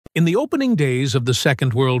In the opening days of the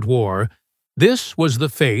Second World War, this was the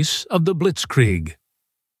face of the Blitzkrieg.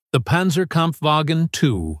 The Panzerkampfwagen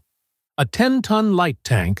II, a 10-ton light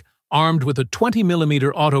tank armed with a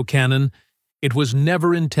 20mm autocannon. It was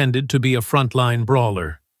never intended to be a frontline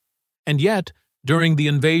brawler. And yet, during the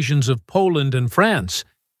invasions of Poland and France,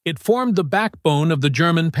 it formed the backbone of the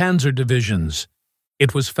German panzer divisions.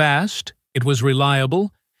 It was fast, it was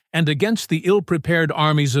reliable, and against the ill-prepared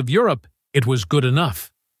armies of Europe, it was good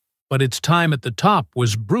enough. But its time at the top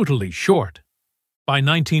was brutally short. By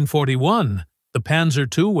 1941, the Panzer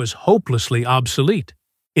II was hopelessly obsolete,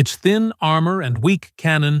 its thin armor and weak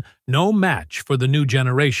cannon no match for the new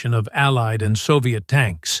generation of Allied and Soviet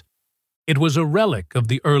tanks. It was a relic of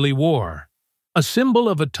the early war, a symbol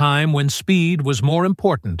of a time when speed was more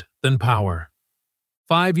important than power.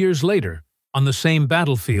 5 years later, on the same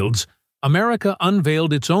battlefields, America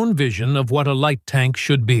unveiled its own vision of what a light tank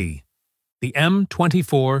should be, the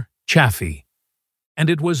M24 Chaffee. And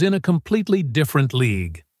it was in a completely different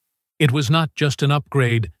league. It was not just an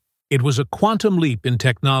upgrade, it was a quantum leap in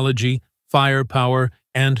technology, firepower,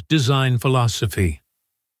 and design philosophy.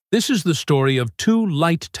 This is the story of two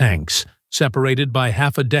light tanks separated by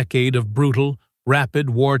half a decade of brutal, rapid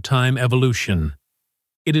wartime evolution.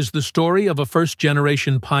 It is the story of a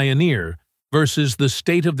first-generation pioneer versus the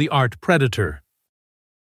state-of-the-art predator.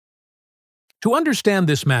 To understand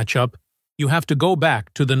this matchup, you have to go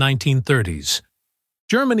back to the 1930s.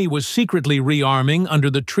 Germany was secretly rearming under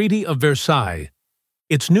the Treaty of Versailles.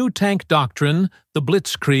 Its new tank doctrine, the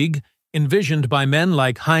Blitzkrieg, envisioned by men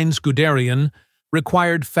like Heinz Guderian,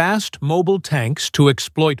 required fast, mobile tanks to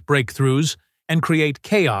exploit breakthroughs and create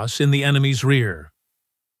chaos in the enemy's rear.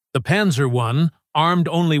 The Panzer I, armed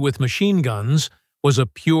only with machine guns, was a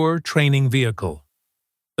pure training vehicle.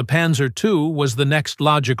 The Panzer II was the next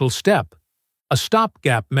logical step, a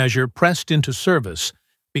stopgap measure pressed into service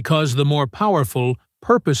because the more powerful,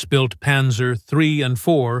 purpose-built Panzer III and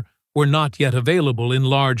IV were not yet available in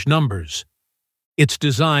large numbers. Its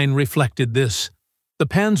design reflected this. The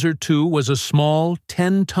Panzer II was a small,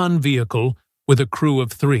 10-ton vehicle with a crew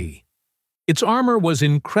of 3. Its armor was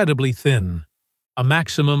incredibly thin, a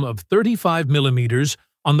maximum of 35 millimeters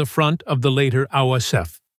on the front of the later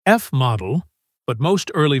AOSF F model, but most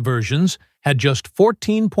early versions had just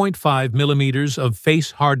 14.5 millimeters of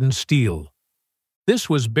face-hardened steel. This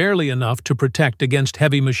was barely enough to protect against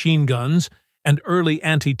heavy machine guns and early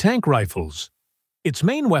anti-tank rifles. Its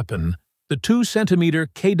main weapon, the 2-centimeter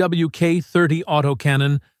KWK-30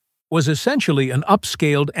 autocannon, was essentially an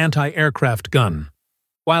upscaled anti-aircraft gun.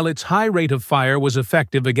 While its high rate of fire was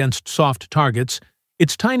effective against soft targets,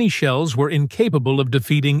 its tiny shells were incapable of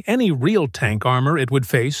defeating any real tank armor it would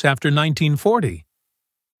face after 1940.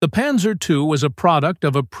 The Panzer II was a product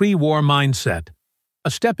of a pre-war mindset, a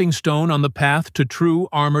stepping stone on the path to true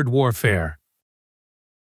armored warfare.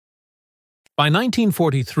 By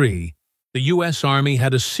 1943, the U.S. Army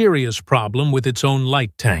had a serious problem with its own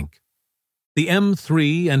light tank. The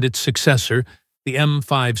M3 and its successor, the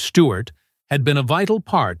M5 Stuart, had been a vital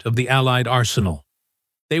part of the Allied arsenal.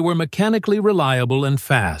 They were mechanically reliable and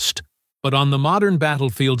fast, but on the modern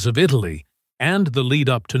battlefields of Italy and the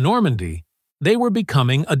lead-up to Normandy, they were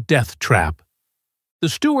becoming a death trap. The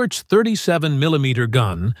Stuart's 37mm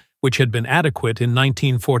gun, which had been adequate in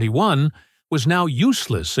 1941, was now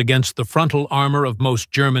useless against the frontal armor of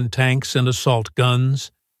most German tanks and assault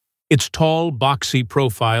guns. Its tall, boxy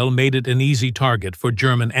profile made it an easy target for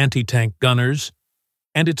German anti-tank gunners,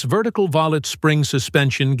 and its vertical volet spring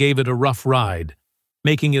suspension gave it a rough ride,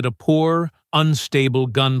 making it a poor, unstable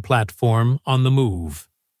gun platform on the move.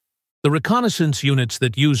 The reconnaissance units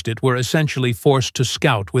that used it were essentially forced to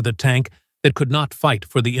scout with a tank that could not fight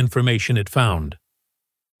for the information it found.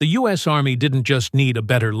 The U.S. Army didn't just need a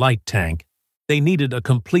better light tank, they needed a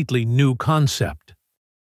completely new concept.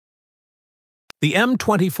 The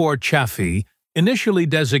M24 Chaffee, initially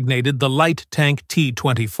designated the Light Tank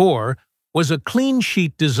T-24, was a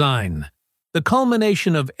clean-sheet design, the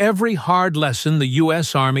culmination of every hard lesson the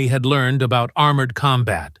U.S. Army had learned about armored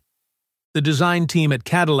combat. The design team at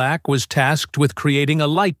Cadillac was tasked with creating a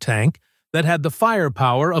light tank that had the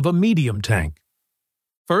firepower of a medium tank.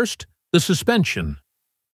 First, the suspension.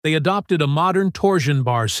 They adopted a modern torsion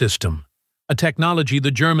bar system, a technology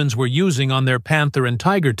the Germans were using on their Panther and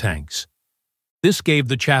Tiger tanks. This gave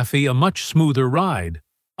the Chaffee a much smoother ride,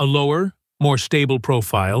 a lower, more stable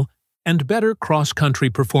profile, and better cross-country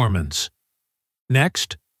performance.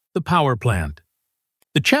 Next, the power plant.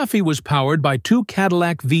 The Chaffee was powered by 2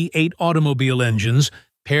 Cadillac V8 automobile engines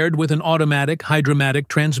paired with an automatic hydromatic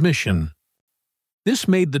transmission. This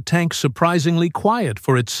made the tank surprisingly quiet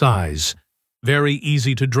for its size, very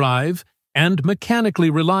easy to drive, and mechanically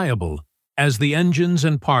reliable, as the engines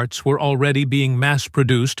and parts were already being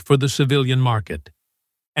mass-produced for the civilian market.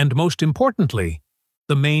 And most importantly,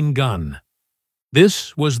 the main gun.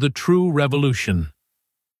 This was the true revolution.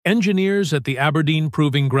 Engineers at the Aberdeen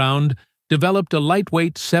Proving Ground developed a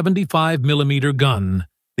lightweight 75mm gun,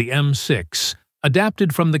 the M6,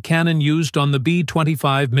 adapted from the cannon used on the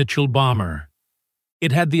B-25 Mitchell bomber.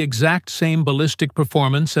 It had the exact same ballistic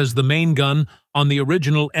performance as the main gun on the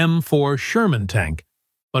original M4 Sherman tank,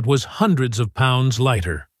 but was hundreds of pounds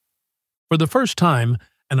lighter. For the first time,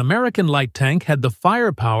 an American light tank had the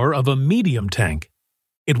firepower of a medium tank.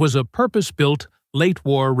 It was a purpose-built,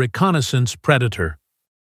 late-war reconnaissance predator.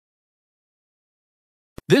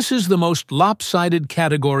 This is the most lopsided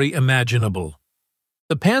category imaginable.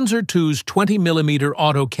 The Panzer II's 20mm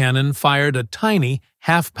autocannon fired a tiny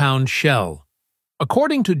half-pound shell.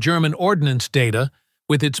 According to German ordnance data,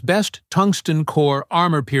 with its best tungsten core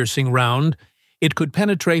armor-piercing round, it could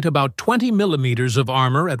penetrate about 20mm of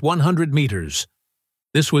armor at 100 meters.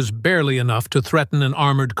 This was barely enough to threaten an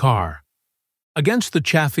armored car. Against the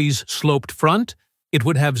Chaffee's sloped front, it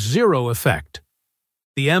would have zero effect.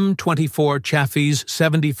 The M24 Chaffee's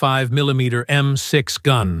 75mm M6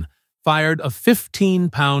 gun fired a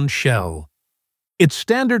 15-pound shell. Its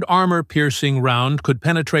standard armor-piercing round could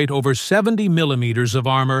penetrate over 70mm of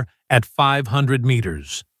armor at 500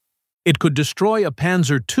 meters. It could destroy a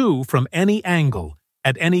Panzer II from any angle,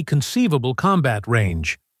 at any conceivable combat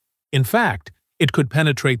range. In fact, it could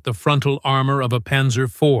penetrate the frontal armor of a Panzer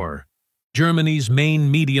IV, Germany's main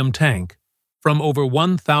medium tank, from over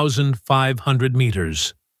 1,500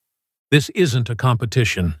 meters. This isn't a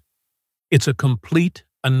competition. It's a complete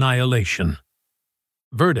annihilation.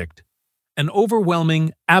 Verdict: an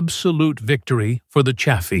overwhelming, absolute victory for the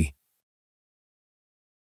Chaffee.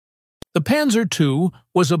 The Panzer II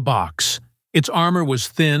was a box. Its armor was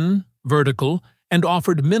thin, vertical, and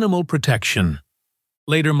offered minimal protection.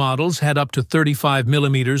 Later models had up to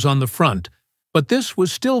 35mm on the front, but this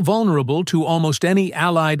was still vulnerable to almost any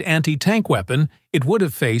Allied anti-tank weapon it would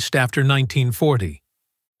have faced after 1940.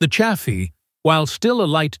 The Chaffee, while still a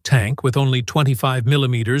light tank with only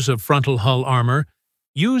 25mm of frontal hull armor,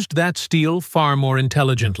 used that steel far more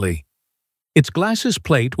intelligently. Its glacis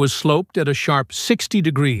plate was sloped at a sharp 60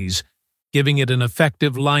 degrees, giving it an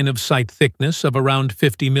effective line-of-sight thickness of around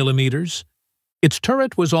 50mm. Its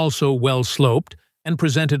turret was also well-sloped and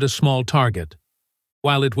presented a small target.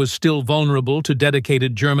 While it was still vulnerable to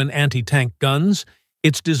dedicated German anti-tank guns,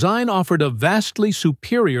 its design offered a vastly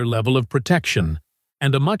superior level of protection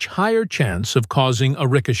and a much higher chance of causing a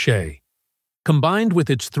ricochet. Combined with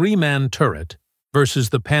its three-man turret versus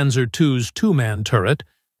the Panzer II's two-man turret,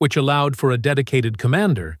 which allowed for a dedicated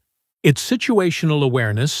commander, its situational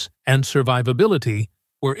awareness and survivability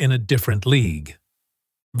were in a different league.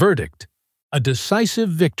 Verdict: a decisive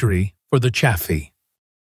victory for the Chaffee.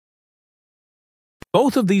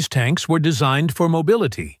 Both of these tanks were designed for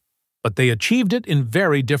mobility, but they achieved it in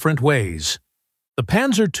very different ways. The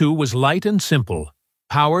Panzer II was light and simple,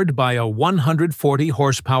 powered by a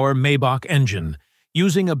 140-horsepower Maybach engine,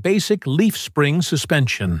 using a basic leaf spring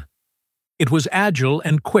suspension. It was agile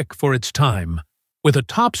and quick for its time, with a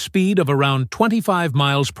top speed of around 25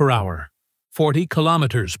 miles per hour, 40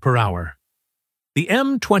 kilometers per hour. The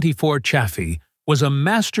M24 Chaffee was a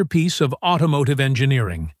masterpiece of automotive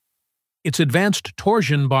engineering. Its advanced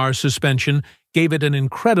torsion bar suspension gave it an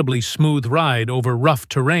incredibly smooth ride over rough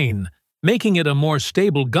terrain, making it a more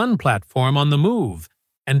stable gun platform on the move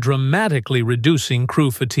and dramatically reducing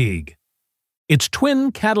crew fatigue. Its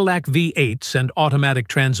twin Cadillac V8s and automatic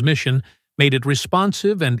transmission made it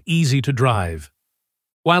responsive and easy to drive.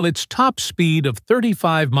 While its top speed of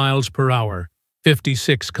 35 miles per hour,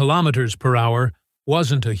 56 kilometers per hour,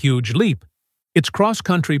 wasn't a huge leap, its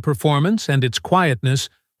cross-country performance and its quietness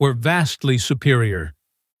were vastly superior,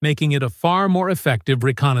 making it a far more effective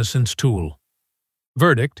reconnaissance tool.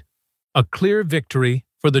 Verdict: a clear victory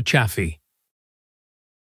for the Chaffee.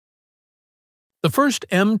 The first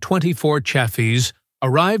M24 Chaffees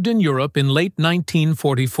arrived in Europe in late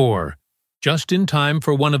 1944, just in time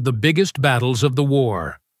for one of the biggest battles of the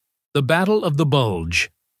war, the Battle of the Bulge.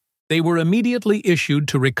 They were immediately issued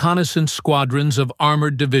to reconnaissance squadrons of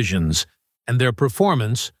armored divisions, and their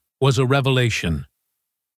performance was a revelation.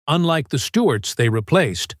 Unlike the Stuarts they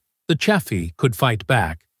replaced, the Chaffee could fight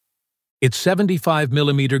back. Its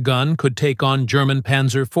 75mm gun could take on German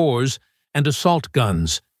Panzer IVs and assault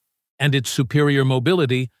guns, and its superior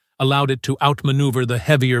mobility allowed it to outmaneuver the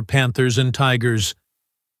heavier Panthers and Tigers.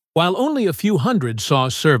 While only a few hundred saw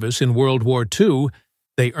service in World War II,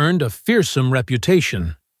 they earned a fearsome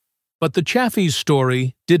reputation. But the Chaffee's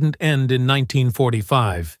story didn't end in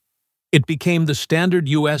 1945. It became the standard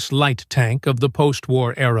U.S. light tank of the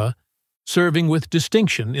post-war era, serving with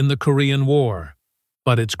distinction in the Korean War.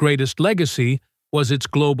 But its greatest legacy was its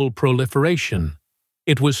global proliferation.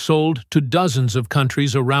 It was sold to dozens of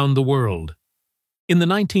countries around the world. In the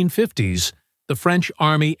 1950s, the French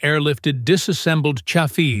army airlifted disassembled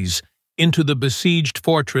Chaffees into the besieged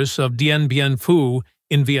fortress of Dien Bien Phu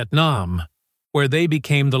in Vietnam, where they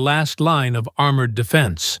became the last line of armored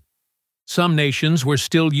defense. Some nations were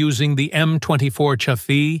still using the M24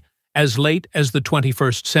 Chaffee as late as the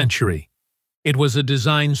 21st century. It was a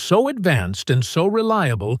design so advanced and so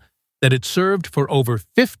reliable that it served for over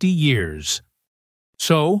 50 years.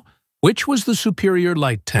 So, which was the superior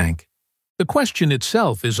light tank? The question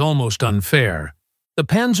itself is almost unfair. The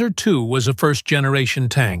Panzer II was a first-generation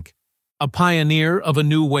tank, a pioneer of a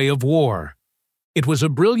new way of war. It was a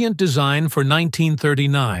brilliant design for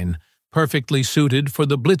 1939, perfectly suited for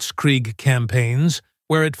the Blitzkrieg campaigns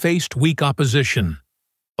where it faced weak opposition.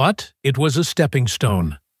 But it was a stepping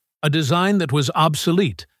stone, a design that was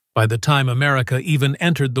obsolete by the time America even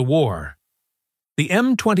entered the war. The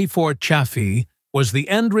M24 Chaffee was the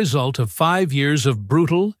end result of 5 years of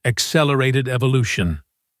brutal, accelerated evolution.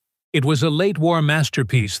 It was a late-war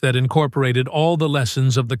masterpiece that incorporated all the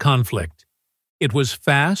lessons of the conflict. It was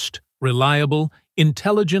fast, reliable,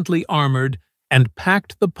 intelligently armored, and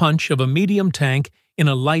packed the punch of a medium tank in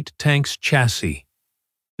a light tank's chassis.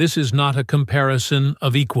 This is not a comparison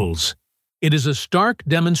of equals. It is a stark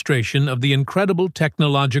demonstration of the incredible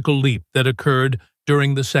technological leap that occurred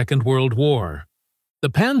during the Second World War. The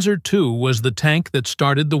Panzer II was the tank that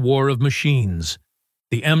started the war of machines.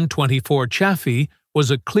 The M24 Chaffee was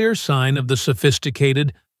a clear sign of the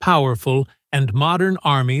sophisticated, powerful, and modern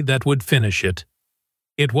army that would finish it.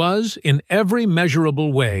 It was, in every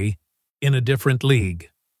measurable way, in a different league.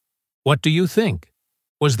 What do you think?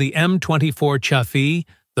 Was the M24 Chaffee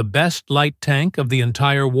the best light tank of the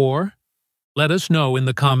entire war? Let us know in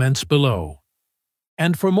the comments below.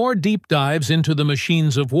 And for more deep dives into the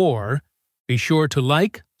machines of war, be sure to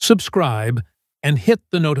like, subscribe, and hit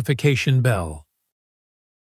the notification bell.